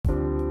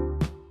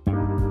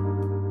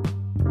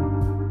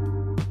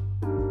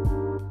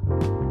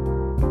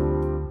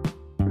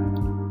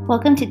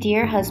Welcome to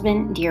Dear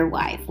Husband, Dear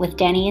Wife with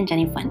Danny and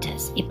Jenny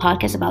Fuentes, a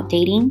podcast about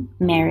dating,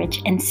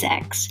 marriage, and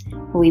sex,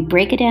 where we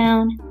break it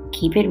down,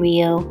 keep it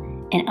real,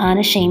 and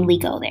unashamedly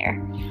go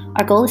there.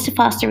 Our goal is to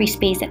foster a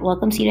space that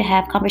welcomes you to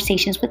have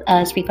conversations with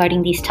us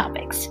regarding these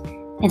topics.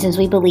 And since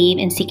we believe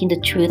in seeking the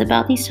truth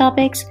about these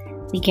topics,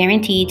 we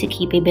guarantee to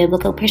keep a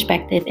biblical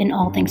perspective in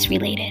all things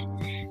related.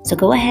 So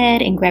go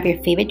ahead and grab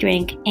your favorite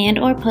drink and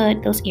or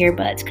put those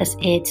earbuds because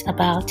it's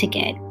about to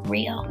get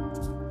real.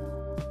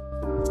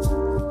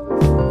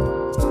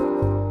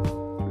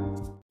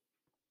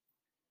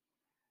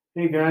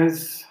 Hey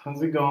guys,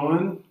 how's it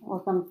going?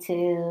 Welcome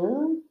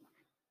to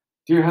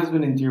Dear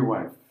Husband and Dear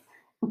Wife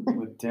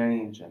with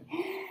Danny and Jen.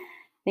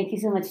 Thank you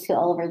so much to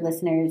all of our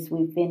listeners.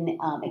 We've been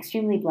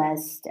extremely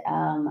blessed.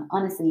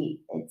 Honestly,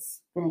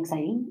 it's been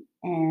exciting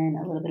and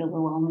a little bit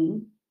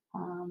overwhelming.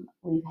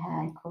 We've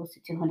had close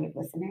to 200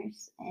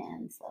 listeners,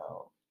 and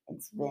so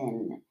it's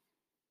been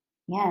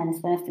a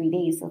span of 3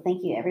 days. So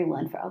thank you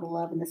everyone for all the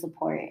love and the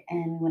support,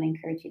 and we want to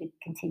encourage you to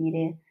continue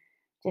to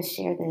just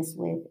share this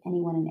with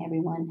anyone and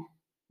everyone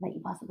that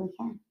you possibly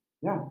can.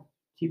 Yeah,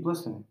 keep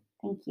listening.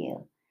 Thank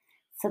you.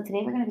 So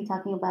today we're going to be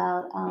talking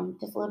about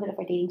just a little bit of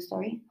our dating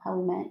story, how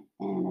we met,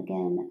 and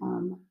again,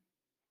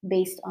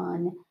 based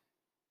on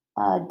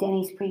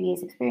Danny's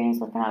previous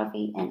experience with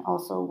pornography and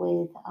also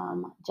with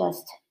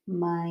just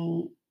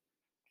my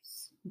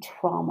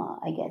trauma,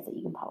 I guess that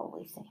you can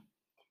probably say.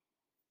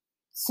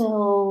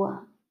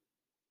 So,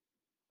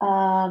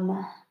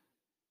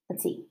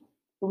 let's see.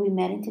 We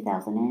met in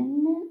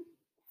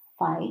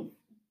 2005.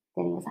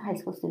 Danny was a high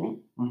school student.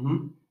 I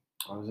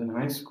was in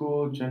high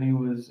school. Jenny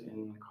was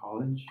in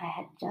college. I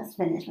had just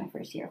finished my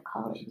first year of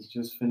college. She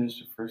just finished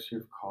her first year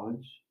of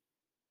college.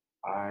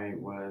 I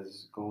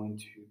was going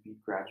to be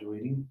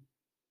graduating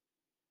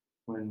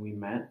when we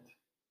met.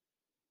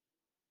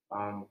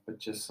 But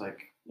just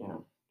like,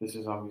 this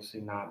is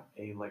obviously not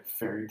a like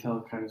fairy tale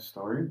kind of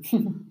story.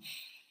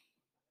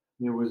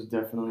 There was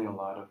definitely a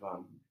lot of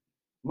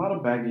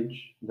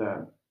baggage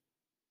that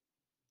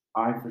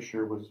I for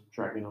sure was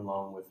dragging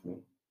along with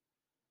me.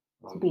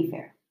 To be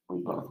fair, we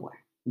both were.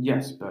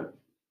 Yes, but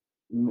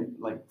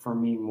like for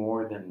me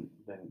more than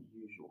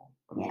usual.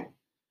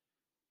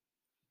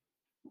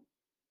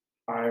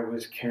 I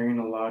was carrying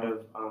a lot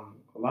of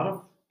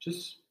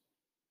just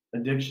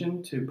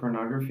addiction to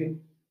pornography.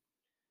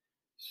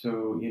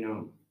 So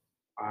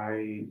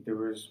there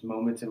was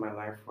moments in my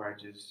life where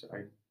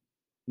I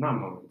not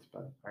moments,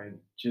 but I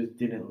just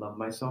didn't love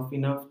myself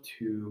enough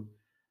to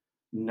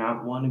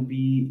not want to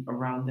be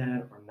around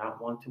that or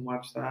not want to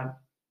watch that.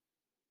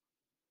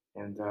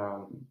 And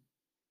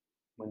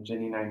when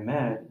Jenny and I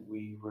met,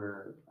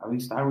 at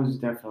least I was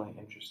definitely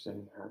interested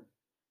in her.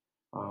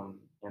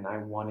 And I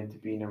wanted to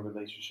be in a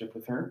relationship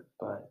with her,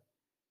 but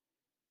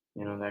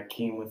that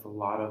came with a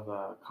lot of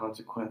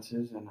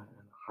consequences and a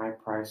high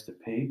price to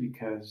pay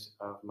because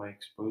of my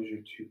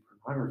exposure to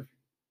pornography.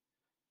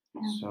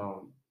 Yeah.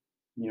 So,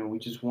 we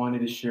just wanted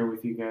to share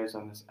with you guys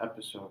on this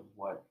episode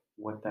what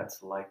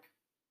that's like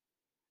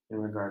in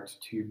regards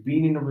to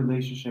being in a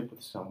relationship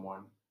with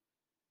someone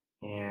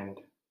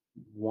and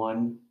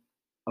one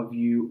of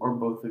you or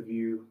both of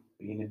you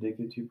being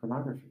addicted to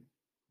pornography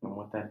and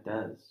what that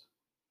does.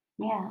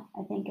 Yeah,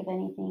 I think if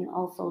anything,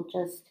 also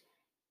just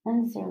not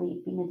necessarily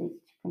being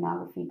addicted to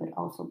pornography, but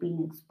also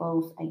being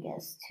exposed, I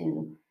guess,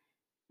 to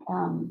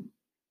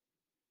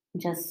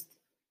just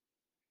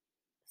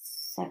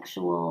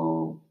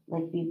sexual,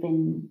 like we've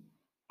been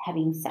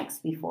having sex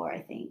before, I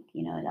think,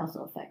 it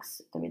also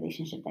affects the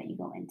relationship that you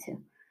go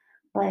into.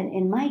 But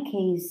in my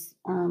case,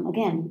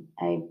 again,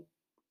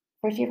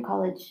 first year of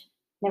college,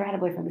 never had a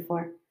boyfriend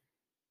before.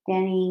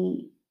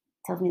 Danny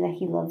tells me that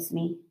he loves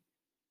me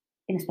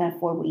in a span of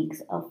 4 weeks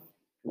of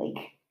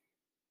like.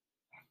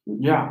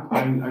 Yeah,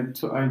 I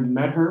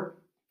met her.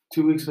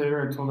 2 weeks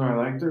later, I told her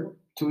I liked her.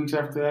 2 weeks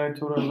after that, I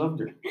told her I loved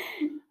her.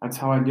 That's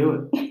how I do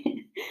it.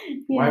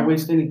 Yeah. Why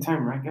waste any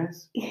time, right,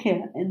 guys?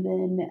 Yeah, and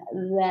then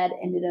that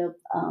ended up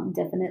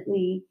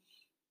definitely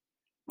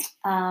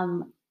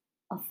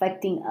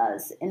affecting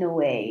us in a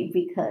way,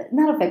 because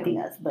not affecting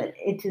us, but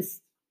it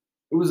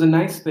was a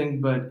nice thing,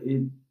 but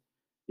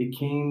it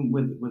came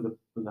with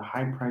a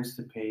high price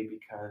to pay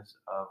because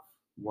of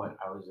what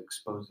I was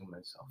exposing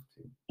myself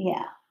to.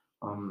 Yeah.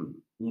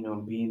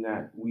 Being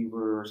that we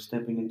were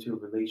stepping into a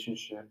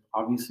relationship,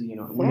 obviously,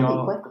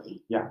 Fairly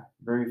quickly. Yeah,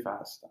 very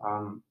fast.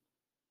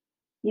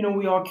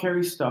 We all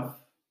carry stuff,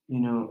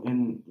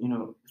 and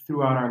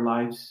throughout our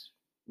lives,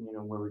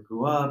 where we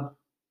grew up,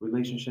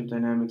 relationship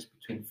dynamics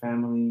between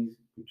families,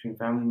 between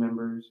family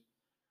members,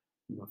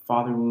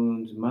 father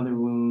wounds, mother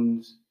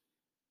wounds,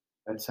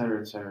 et cetera,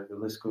 et cetera. The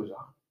list goes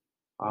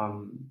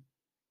on.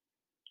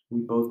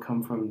 We both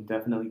come from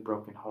definitely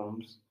broken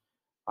homes.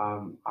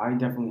 I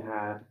definitely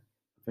had a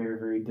very,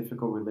 very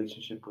difficult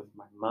relationship with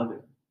my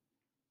mother,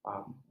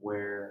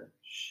 where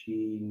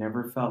she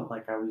never felt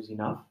like I was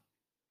enough,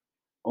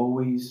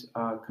 always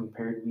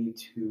compared me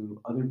to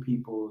other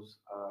people's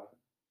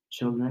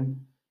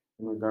children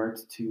in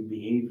regards to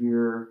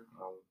behavior,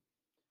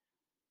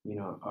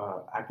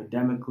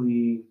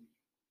 academically,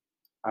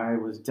 I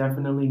was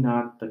definitely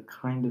not the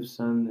kind of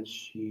son that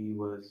she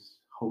was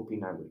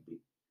hoping I would be.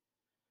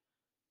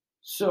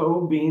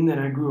 So, being that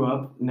I grew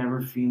up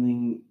never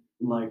feeling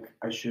like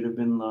I should have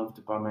been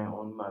loved by my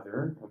own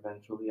mother,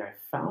 eventually I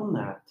found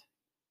that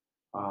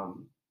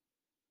um,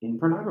 in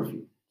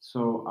pornography.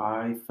 So,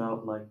 I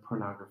felt like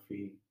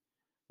pornography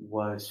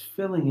was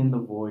filling in the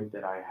void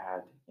that I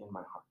had in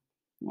my heart.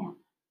 Yeah.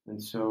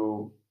 And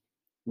so,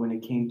 when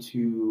it came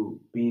to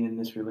being in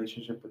this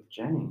relationship with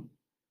Jenny,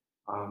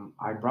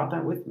 I brought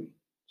that with me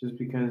just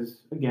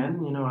because, again,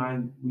 I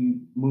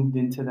we moved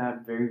into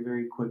that very,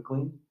 very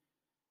quickly.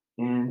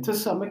 And to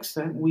some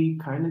extent, we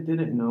kind of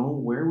didn't know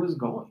where it was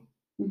going.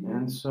 Hmm.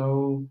 And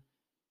so,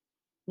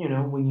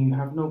 when you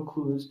have no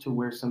clue as to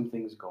where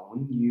something's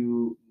going,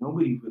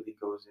 nobody really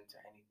goes into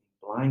anything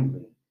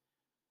blindly.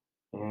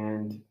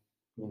 And,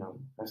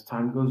 as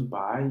time goes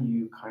by,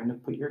 you kind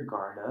of put your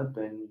guard up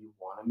and you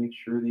want to make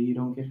sure that you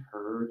don't get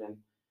hurt. And,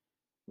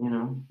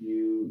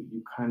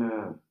 you kind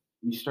of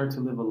you start to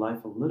live a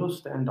life a little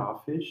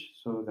standoffish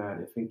so that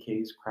if in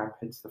case crap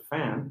hits the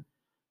fan,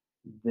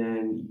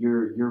 then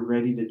you're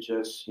ready to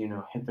just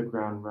hit the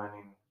ground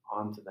running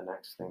on to the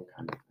next thing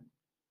kind of thing.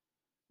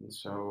 And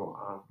so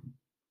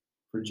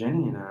for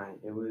Jenny and I,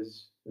 it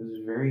was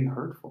very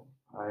hurtful.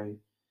 I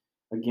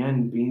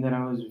Again, being that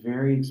I was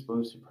very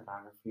exposed to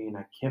pornography and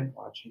I kept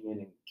watching it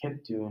and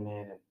kept doing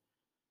it,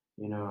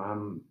 and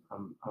I'm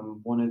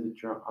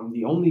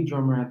the only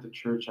drummer at the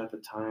church at the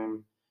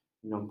time.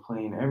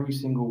 Playing every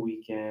single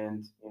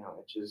weekend. It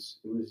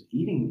was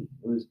eating me.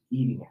 It was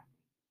eating at me.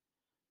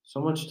 So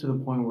much to the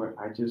point where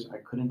I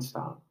couldn't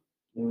stop.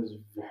 It was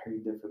very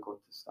difficult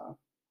to stop.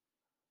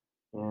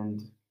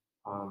 And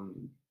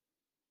um,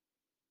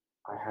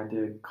 I had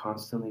to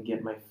constantly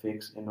get my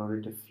fix in order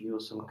to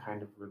feel some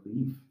kind of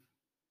relief.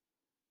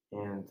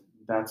 And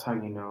that's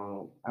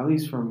how at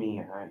least for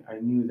me, I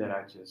knew that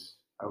I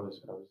was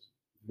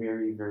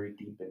very, very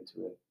deep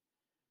into it,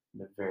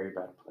 in a very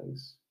bad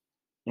place.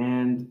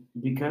 And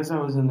because I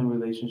was in the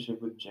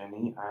relationship with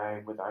Jenny,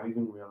 without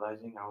even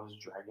realizing, I was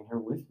dragging her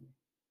with me.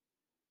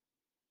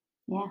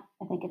 Yeah,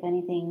 I think if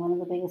anything, one of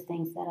the biggest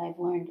things that I've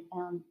learned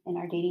in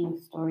our dating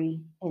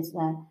story is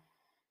that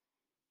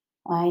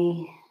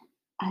I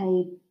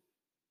I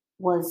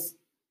was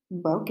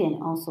broken.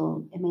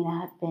 Also, it may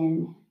not have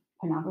been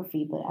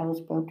pornography, but I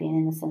was broken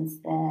in the sense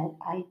that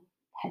I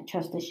had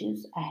trust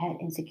issues. I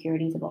had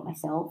insecurities about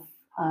myself.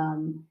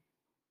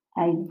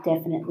 I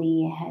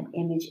definitely had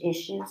image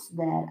issues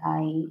that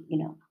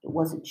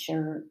wasn't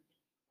sure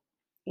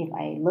if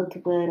I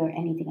looked good or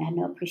anything. I had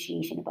no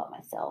appreciation about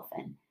myself,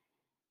 and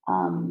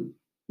um,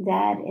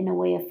 that in a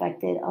way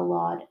affected a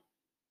lot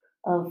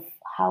of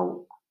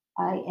how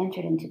I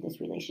entered into this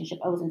relationship.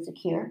 I was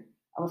insecure.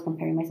 I was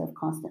comparing myself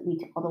constantly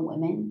to other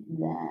women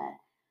that,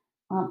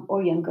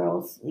 or young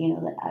girls,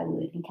 that I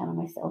would encounter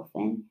myself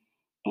in.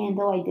 And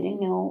though I didn't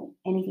know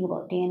anything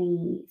about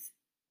Danny's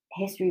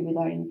history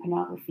regarding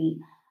pornography,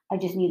 I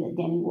just knew that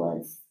Danny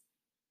was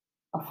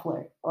a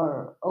flirt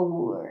or a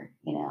wooer,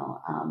 and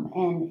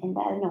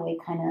that in a way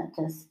kind of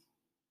just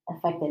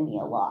affected me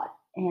a lot.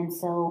 And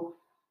so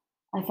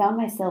I found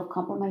myself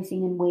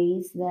compromising in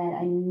ways that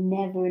I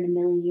never in a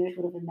million years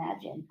would have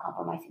imagined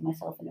compromising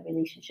myself in a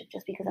relationship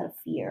just because out of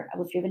fear. I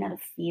was driven out of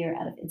fear,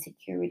 out of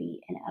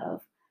insecurity, and out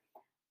of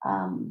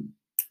um,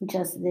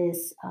 just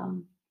this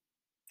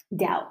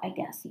doubt, I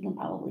guess you can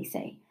probably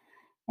say.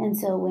 And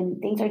so when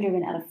things are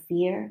driven out of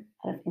fear,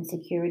 out of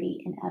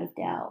insecurity, and out of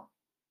doubt,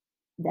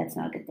 that's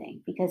not a good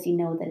thing because you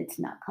know that it's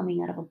not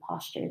coming out of a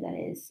posture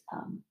that is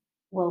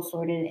well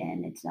sorted,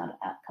 and it's not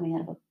coming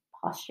out of a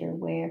posture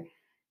where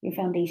your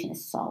foundation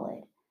is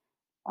solid.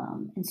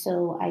 And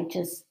so I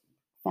just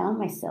found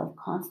myself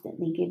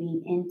constantly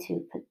giving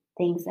into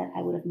things that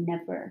I would have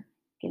never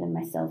given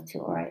myself to,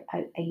 or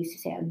I used to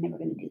say I'm never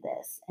going to do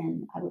this.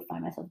 And I would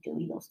find myself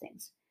doing those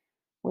things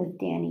with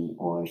Danny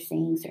or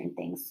saying certain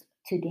things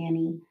to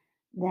Danny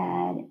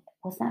that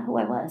was not who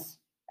I was.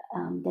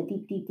 That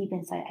deep, deep, deep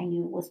inside, I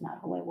knew was not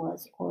who I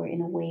was, or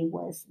in a way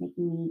was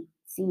making me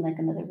seem like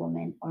another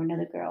woman or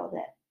another girl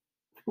that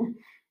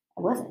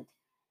I wasn't.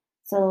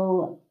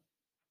 So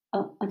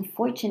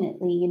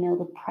unfortunately,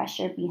 the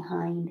pressure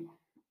behind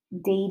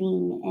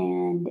dating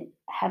and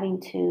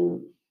having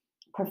to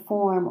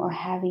perform or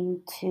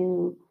having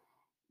to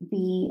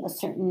be a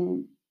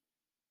certain,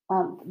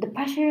 the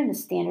pressure and the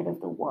standard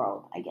of the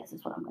world, I guess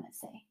is what I'm going to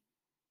say.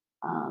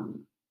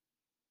 Um,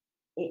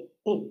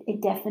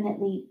 it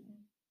definitely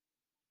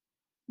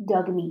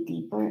dug me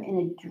deeper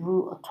and it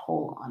drew a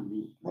toll on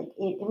me. Like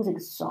it was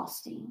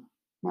exhausting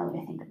now that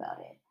I think about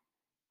it,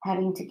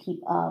 having to keep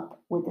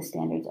up with the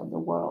standards of the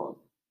world.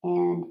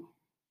 And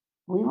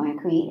we weren't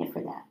created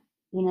for that.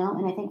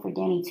 And I think for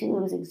Danny too,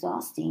 it was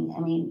exhausting.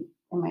 I mean,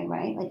 am I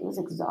right? Like it was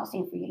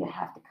exhausting for you to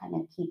have to kind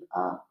of keep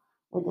up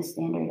with the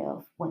standard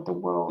of what the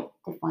world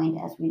defined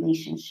as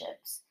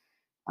relationships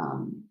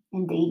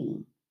and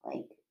dating.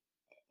 Like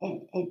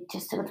it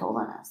just took a toll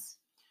on us.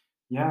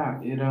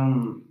 Yeah, it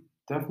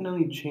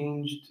definitely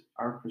changed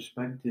our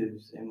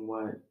perspectives and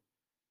what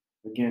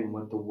again,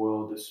 what the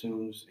world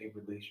assumes a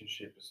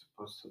relationship is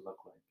supposed to look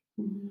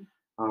like. Mhm.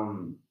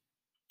 Um,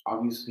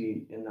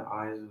 Obviously, in the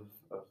eyes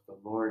of the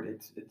Lord,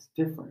 it's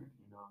different.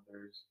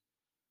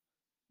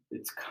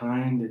 It's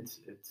kind,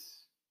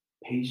 it's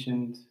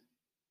patient,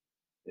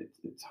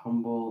 it's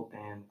humble,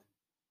 and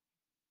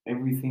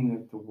everything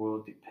that the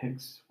world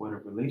depicts what a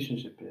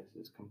relationship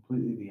is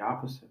completely the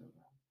opposite of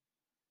that.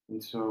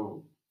 And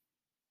so,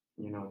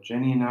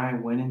 Jenny and I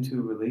went into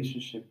a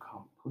relationship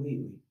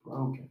completely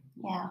broken,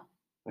 Yeah.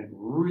 like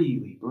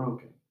really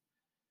broken.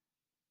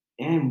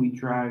 And we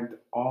dragged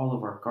all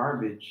of our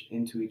garbage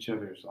into each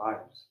other's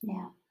lives.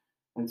 Yeah.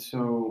 And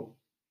so,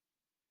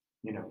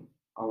 you know,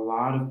 a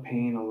lot of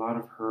pain, a lot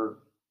of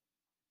hurt,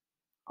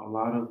 a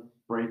lot of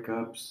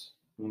breakups,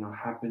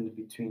 happened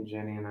between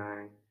Jenny and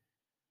I.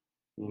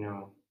 You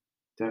know,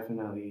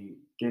 definitely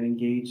get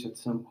engaged at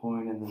some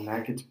point and then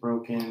that gets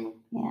broken.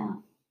 Yeah.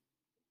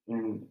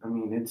 And I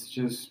mean, it's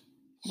just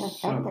It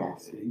affected so,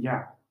 us.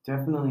 yeah,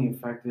 definitely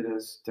affected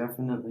us,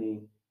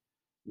 definitely,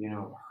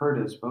 hurt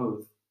us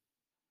both.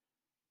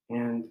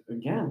 And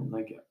again,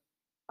 like,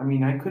 I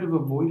mean, I could have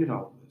avoided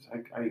all of this.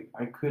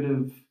 I could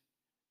have,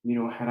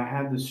 had I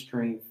had the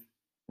strength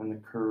and the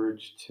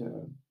courage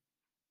to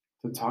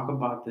talk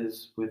about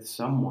this with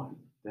someone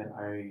that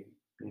I,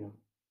 you know,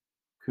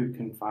 could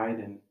confide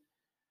in.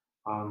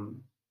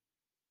 Um,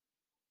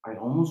 I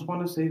almost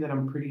want to say that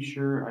I'm pretty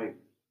sure I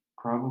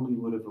probably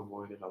would have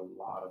avoided a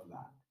lot of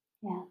that.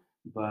 Yeah.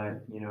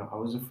 But, I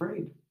was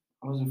afraid.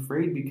 I was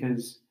afraid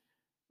because,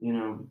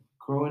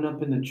 growing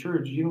up in the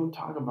church, you don't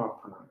talk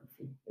about pornography.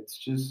 It's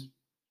just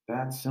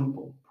that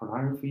simple.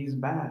 Pornography is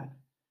bad,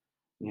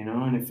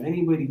 and if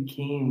anybody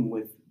came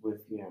with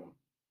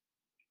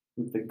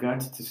the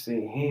guts to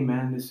say, "Hey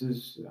man,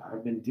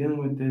 I've been dealing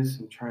with this,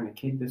 I'm trying to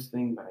kick this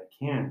thing, but I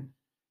can't."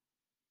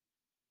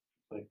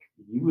 Like,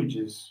 you would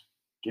just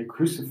get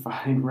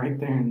crucified right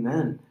there and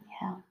then.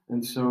 Yeah.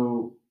 And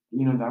so,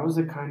 that was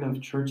the kind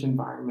of church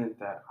environment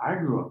that I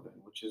grew up in,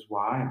 which is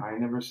why I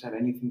never said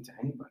anything to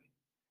anybody.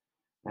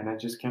 And I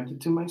just kept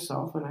it to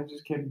myself and I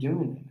just kept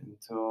doing it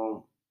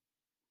until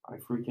I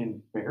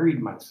freaking buried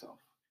myself.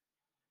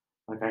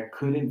 Like, I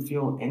couldn't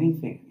feel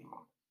anything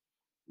anymore.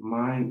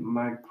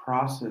 My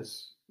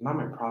process, not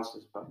my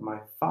process, but my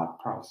thought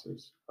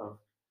process of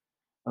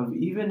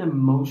even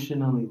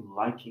emotionally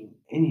liking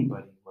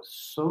anybody was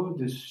so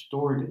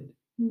distorted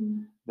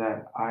Mm.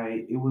 that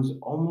it was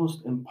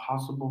almost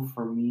impossible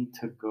for me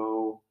to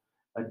go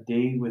a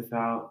day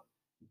without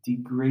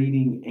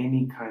degrading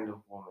any kind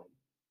of woman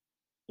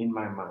in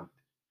my mind.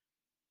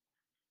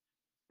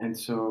 And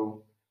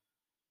so,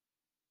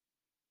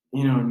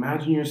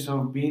 imagine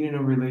yourself being in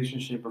a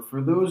relationship, or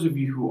for those of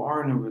you who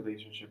are in a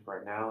relationship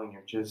right now and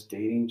you're just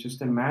dating,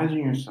 just imagine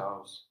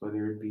yourselves,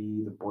 whether it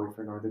be the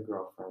boyfriend or the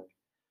girlfriend,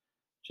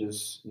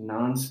 just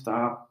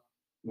nonstop,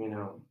 you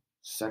know,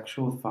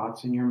 sexual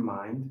thoughts in your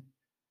mind.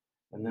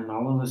 And then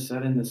all of a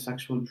sudden, the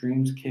sexual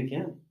dreams kick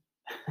in.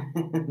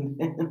 And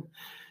then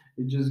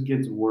it just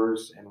gets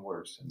worse and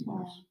worse and Yeah.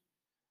 worse.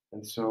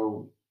 And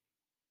so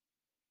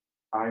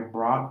I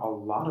brought a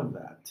lot of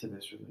that to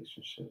this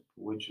relationship,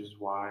 which is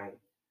why,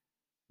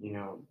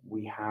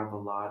 we have a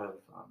lot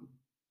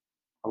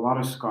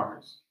of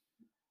scars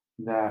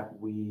that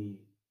we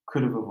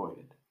could have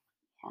avoided.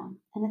 Yeah.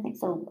 And I think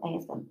so. I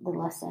guess the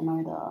lesson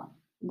or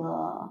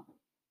the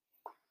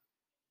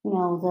you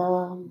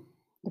know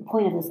the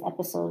point of this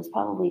episode is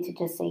probably to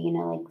just say,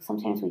 like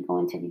sometimes we go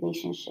into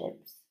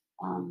relationships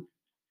um,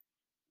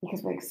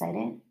 because we're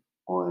excited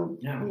or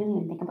Yeah, we don't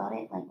even think about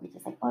it. Like we're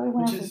just like, oh,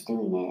 everyone which else is is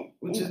doing it.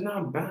 which is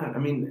not bad. I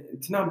mean,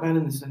 it's not bad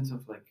in the sense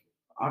of like,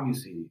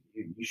 obviously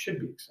you should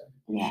be excited.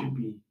 You Yeah. should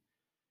be,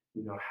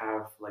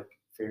 have like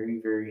very,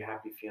 very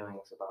happy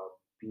feelings about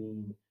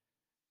being,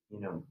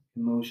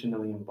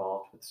 emotionally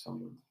involved with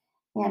someone.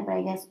 Yeah, but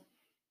I guess,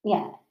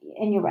 yeah,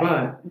 and you're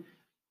right.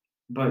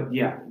 But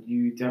yeah,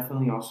 you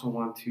definitely also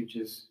want to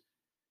just,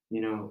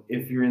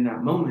 if you're in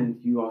that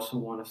moment, you also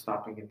want to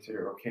stop and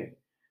consider, okay,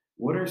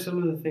 what are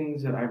some of the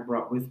things that I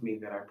brought with me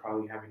that I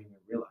probably haven't even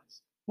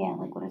realized? Yeah,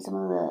 like what are some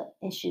of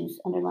the issues,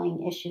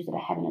 underlying issues that I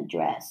haven't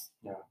addressed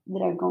Yeah,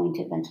 that are going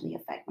to eventually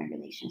affect my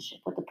relationship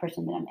with the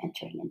person that I'm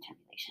entering into a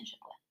relationship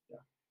with?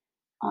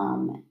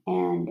 yeah,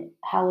 And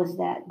how is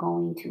that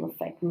going to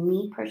affect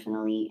me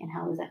personally? And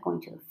how is that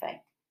going to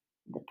affect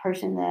the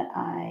person that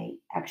I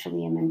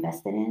actually am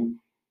invested in?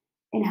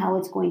 And how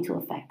it's going to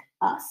affect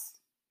us?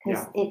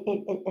 Because yeah.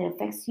 it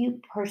affects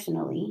you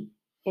personally,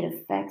 it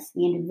affects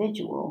the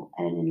individual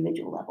at an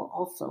individual level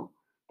also,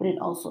 but it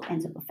also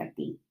ends up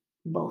affecting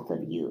both of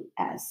you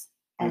As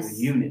a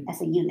unit.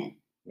 as a unit.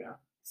 Yeah,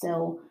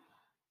 So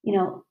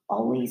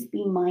always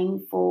be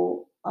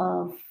mindful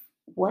of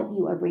what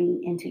you are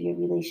bringing into your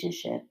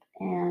relationship,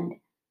 and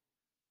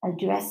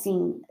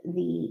addressing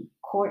the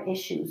core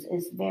issues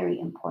is very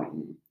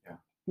important, yeah.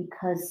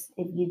 because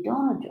if you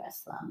don't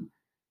address them,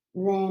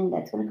 then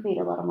that's going to create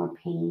a lot of more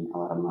pain, a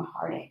lot of more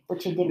heartache,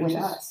 which it did with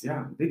us.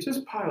 They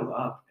just pile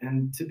up.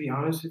 And to be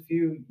honest with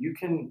you, you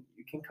can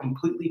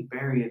completely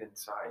bury it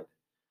inside,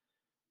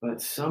 but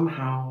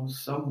somehow,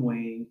 some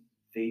way,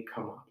 they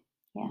come up.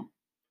 Yeah.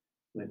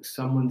 Like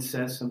someone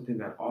says something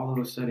that all of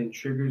a sudden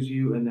triggers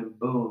you, and then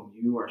boom,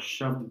 you are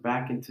shoved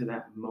back into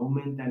that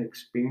moment, that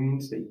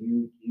experience that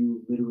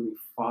you literally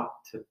fought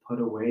to put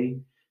away,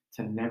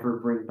 to never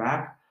bring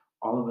back.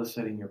 All of a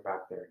sudden, you're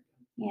back there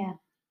again. Yeah.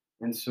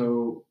 And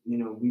so,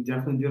 we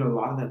definitely did a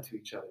lot of that to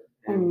each other,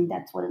 and And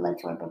that's what it led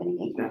to our broken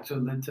engagement. that's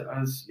what led to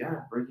us,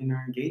 yeah, breaking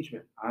our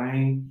engagement.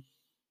 I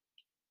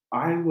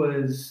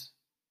was,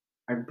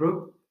 I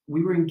broke.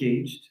 We were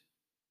engaged.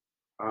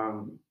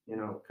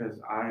 Because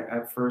I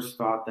at first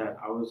thought that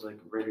I was like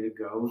ready to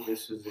go.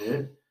 This is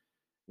it.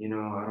 I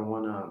don't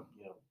want to,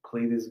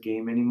 play this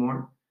game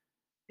anymore.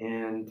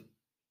 And,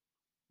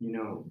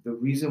 the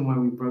reason why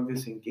we broke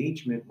this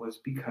engagement was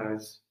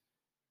because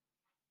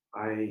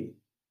I,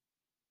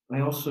 I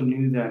also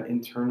knew that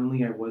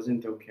internally I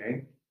wasn't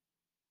okay.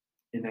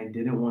 And I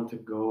didn't want to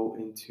go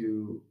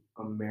into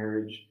a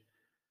marriage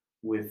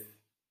with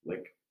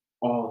like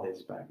all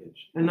this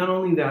baggage. And not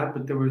only that,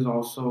 but there was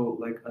also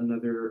like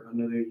another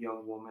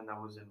young woman that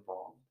was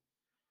involved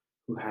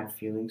who had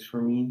feelings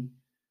for me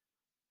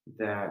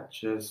that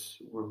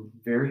just were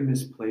very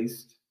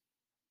misplaced,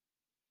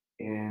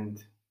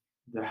 and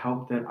the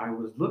help that I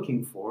was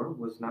looking for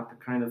was not the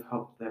kind of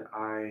help that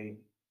I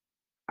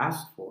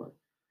asked for.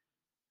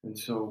 And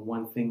so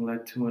one thing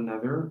led to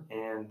another,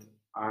 and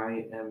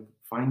I am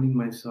finding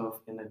myself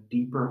in a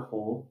deeper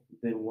hole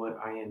than what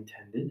I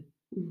intended.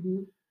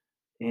 Hmm.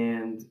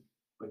 And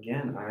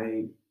again,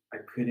 I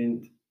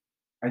couldn't,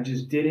 I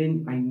just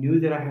didn't, I knew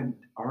that I had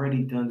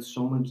already done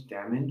so much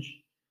damage.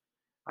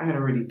 I had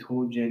already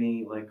told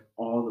Jenny like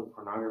all the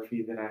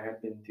pornography that I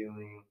had been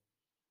doing,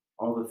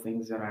 all the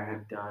things that I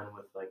had done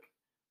with like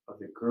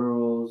other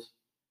girls.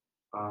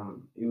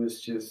 It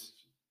was just,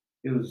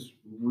 it was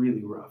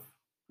really rough.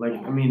 Like,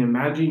 I Yeah. mean,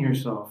 imagine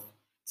yourself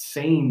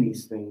saying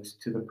these things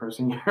to the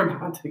person you're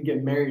about to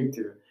get married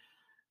to,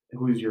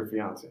 who's your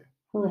fiance,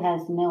 Who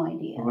has no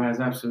idea? who has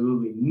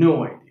absolutely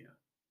no idea.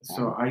 Yeah.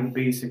 So I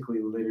basically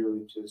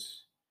literally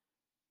just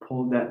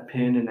pulled that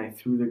pin and I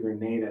threw the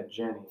grenade at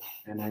Jenny,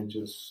 and I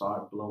just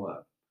saw it blow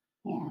up.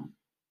 Yeah.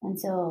 And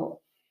so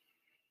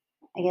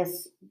I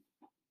guess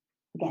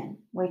again,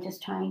 we're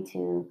just trying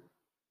to,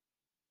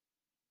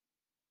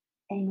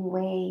 in a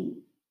way,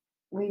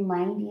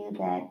 remind you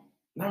that,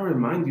 Not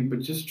remind you, but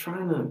just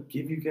trying to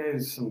give you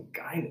guys some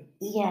guidance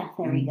yeah,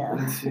 there we and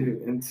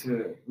go. and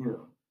to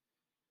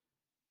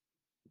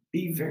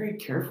be very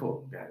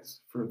careful, guys.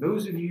 For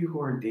those of you who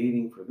are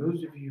dating, for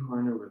those of you who are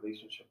in a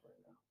relationship right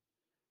now,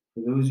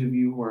 for those of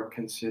you who are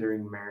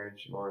considering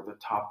marriage or the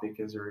topic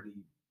has already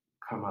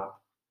come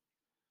up,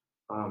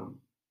 um,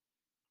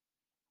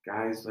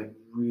 guys, like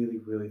really,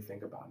 really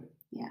think about it.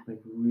 Yeah. Like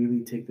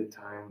really take the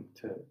time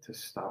to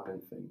stop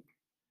and think.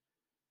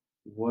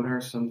 What are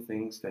some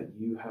things that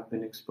you have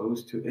been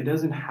exposed to? It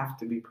doesn't have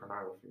to be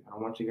pornography. I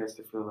don't want you guys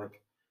to feel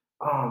like,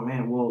 oh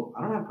man, well,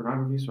 I don't have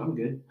pornography, so I'm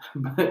good.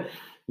 But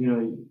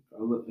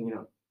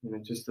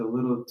just a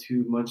little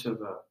too much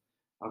of a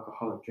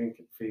alcoholic drink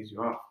can phase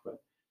you off.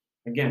 But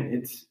again,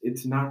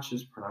 it's not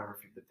just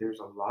pornography, but there's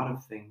a lot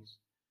of things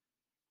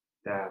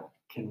that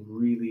can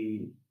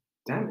really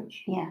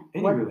damage Yeah.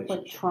 any What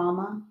relationship.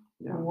 trauma,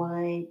 Yeah.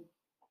 what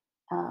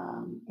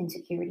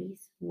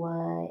insecurities,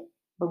 what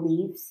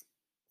beliefs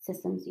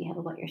systems you have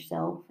about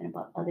yourself and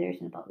about others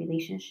and about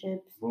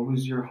relationships. What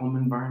was your home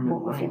What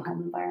environment was your like?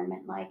 home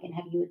environment like, and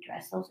have you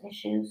addressed those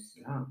issues?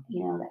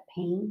 Yeah. That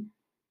pain.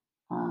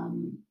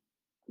 Um,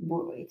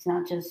 it's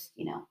not just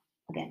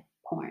again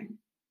porn.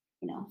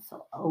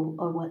 So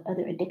or what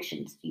other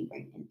addictions do you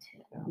bring into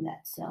Yeah.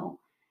 that? So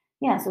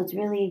yeah, so it's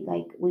really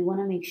like we want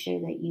to make sure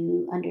that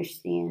you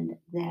understand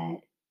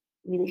that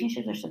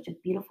relationships are such a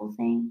beautiful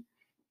thing,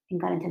 and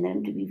God intended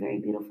them to be very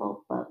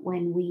beautiful. But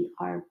when we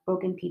are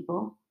broken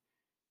people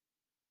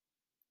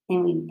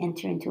and we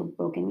enter into a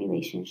broken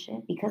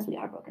relationship, because we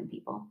are broken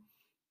people,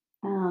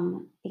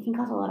 it can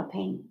cause a lot of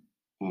pain.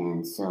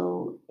 And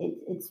so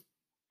it's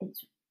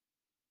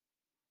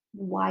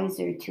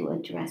wiser to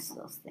address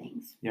those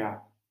things. Yeah.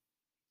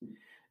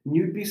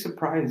 You'd be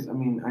surprised. I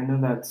mean, I know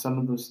that some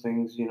of those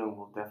things,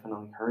 will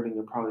definitely hurt, and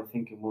you're probably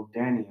thinking, well,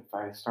 Danny, if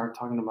I start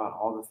talking about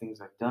all the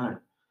things I've done,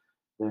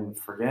 then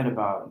forget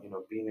about,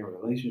 being in a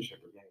relationship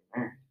or getting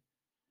married.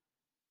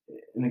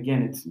 And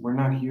again, we're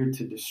not here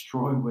to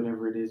destroy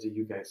whatever it is that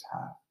you guys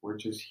have. We're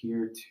just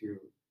here to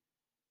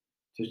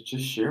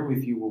just share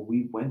with you what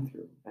we went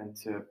through, and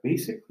to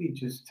basically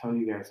just tell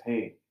you guys,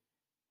 hey,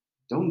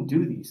 don't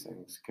do these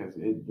things because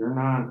you're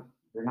not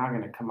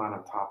going to come out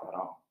on top at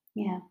all.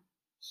 Yeah.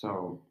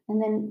 So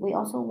And then we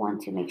also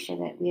want to make sure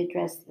that we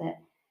address that,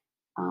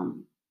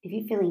 if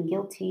you're feeling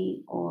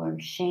guilty or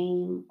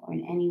shame or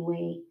in any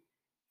way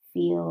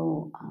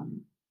feel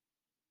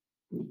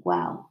like,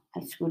 wow,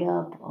 I screwed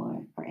up,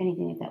 or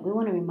anything like that, we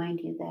want to remind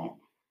you that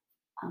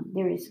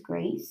there is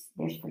grace,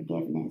 there's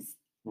forgiveness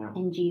yeah,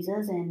 in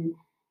Jesus, and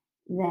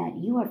that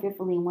you are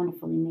fearfully and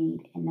wonderfully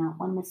made, and not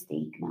one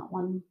mistake, not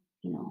one,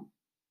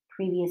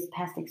 previous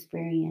past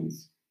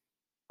experience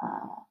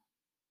uh,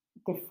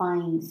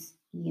 defines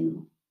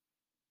you,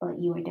 but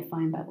you are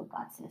defined by what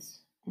God says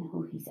and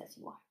who He says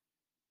you are.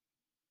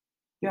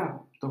 Yeah,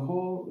 the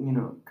whole,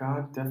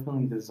 God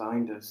definitely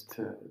designed us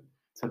to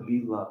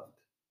be loved,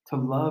 to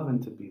love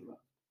and to be loved.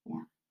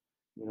 Yeah.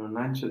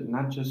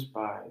 Not just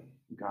by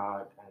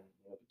God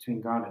and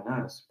between God and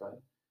us,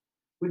 but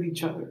with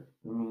each other.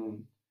 I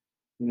mean,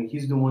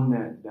 He's the one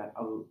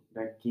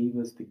that gave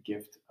us the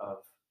gift of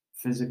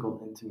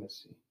physical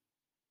intimacy.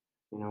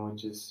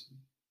 Which is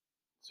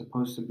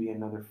supposed to be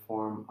another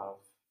form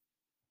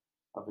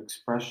of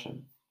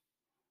expression.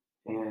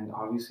 And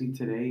obviously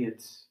today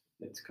it's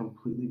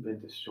completely been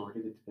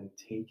distorted. It's been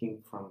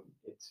taken from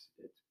its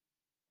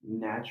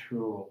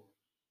natural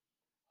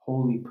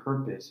holy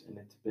purpose, and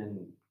it's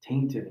been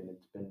tainted, and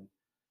it's been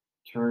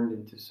turned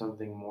into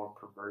something more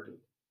perverted.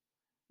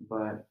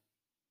 But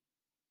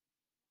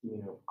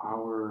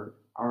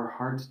our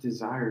heart's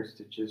desires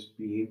to just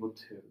be able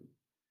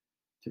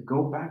to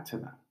go back to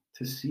that,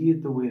 to see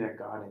it the way that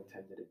God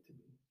intended it to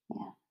be.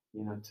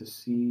 Yeah. To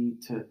see,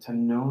 to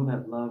know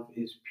that love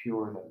is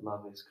pure, that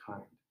love is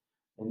kind.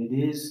 And it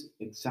is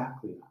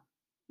exactly that.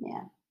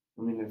 Yeah.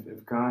 I mean,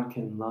 if God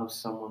can love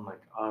someone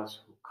like us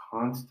who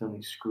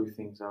constantly screw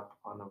things up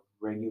on a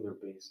regular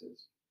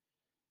basis,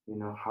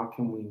 how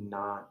can we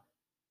not,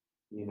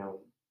 you know,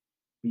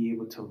 be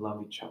able to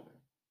love each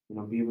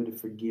other, be able to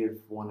forgive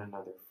one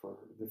another for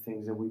the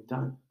things that we've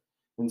done?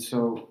 And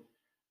so,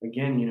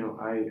 again,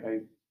 I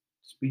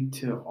speak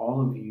to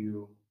all of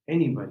you,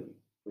 anybody,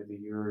 whether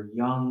you're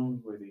young,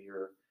 whether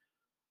you're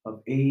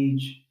of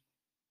age,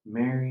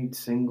 married,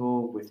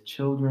 single, with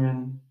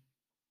children.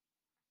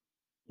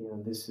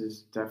 This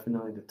is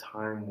definitely the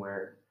time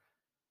where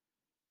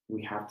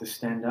we have to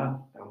stand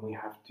up and we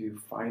have to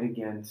fight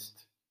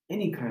against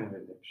any kind of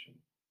addiction,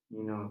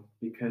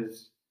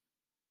 because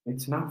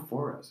it's not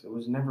for us. It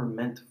was never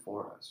meant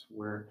for us.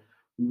 Where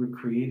we were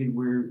created,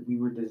 where we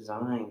were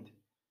designed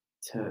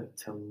to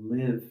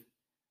live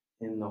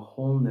in the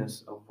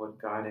wholeness of what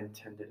God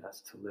intended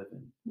us to live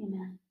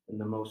in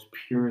the most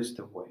purest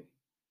of way.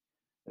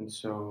 And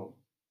so,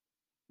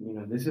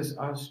 this is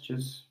us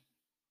just,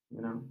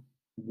 you know,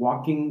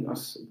 walking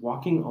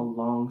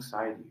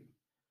alongside you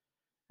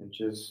and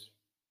just,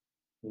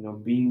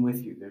 being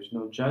with you. There's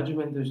no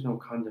judgment, there's no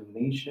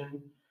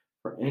condemnation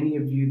for any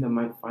of you that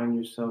might find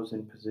yourselves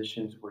in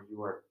positions where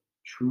you are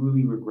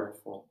truly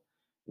regretful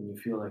and you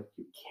feel like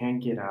you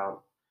can't get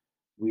out.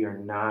 We are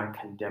not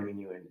condemning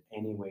you in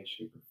any way,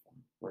 shape, or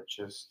form. We're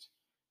just,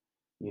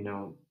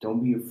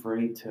 don't be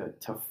afraid to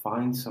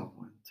find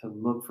someone, to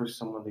look for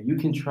someone that you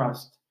can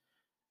trust,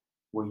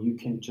 where you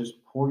can just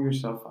pour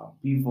yourself out,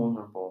 be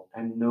vulnerable,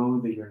 and know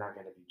that you're not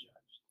going to be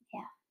judged.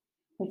 Yeah.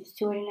 We're just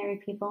two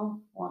ordinary people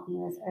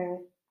walking this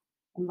earth,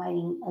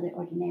 inviting other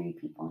ordinary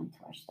people into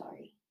our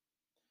story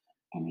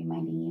and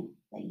reminding you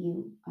that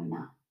you are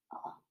not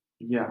alone.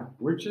 Yeah,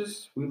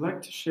 we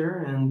like to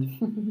share,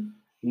 and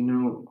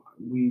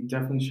we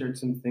definitely shared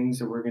some things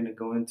that we're going to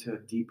go into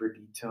deeper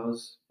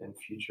details in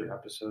future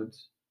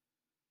episodes.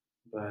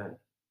 But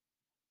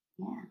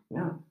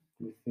yeah,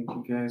 we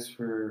thank you guys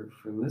for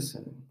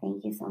listening.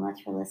 Thank you so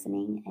much for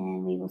listening,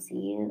 and we will see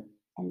you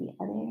in the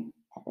other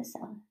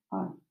episode,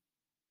 or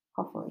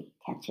hopefully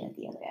catch you at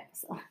the other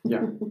episode.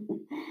 Yeah.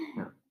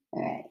 Yeah.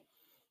 All right.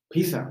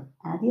 Peace out.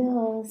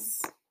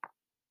 Adios.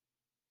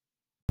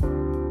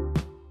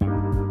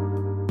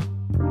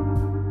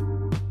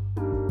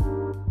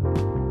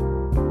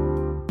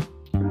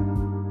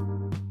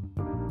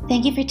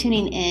 Thank you for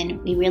tuning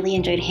in. We really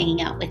enjoyed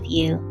hanging out with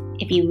you.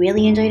 If you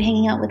really enjoyed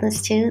hanging out with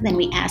us too, then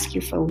we ask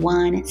you for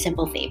one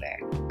simple favor.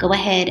 Go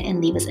ahead and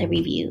leave us a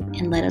review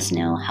and let us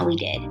know how we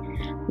did.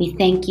 We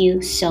thank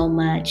you so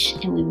much,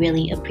 and we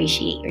really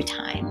appreciate your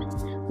time.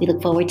 We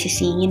look forward to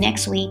seeing you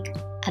next week.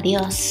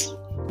 Adios.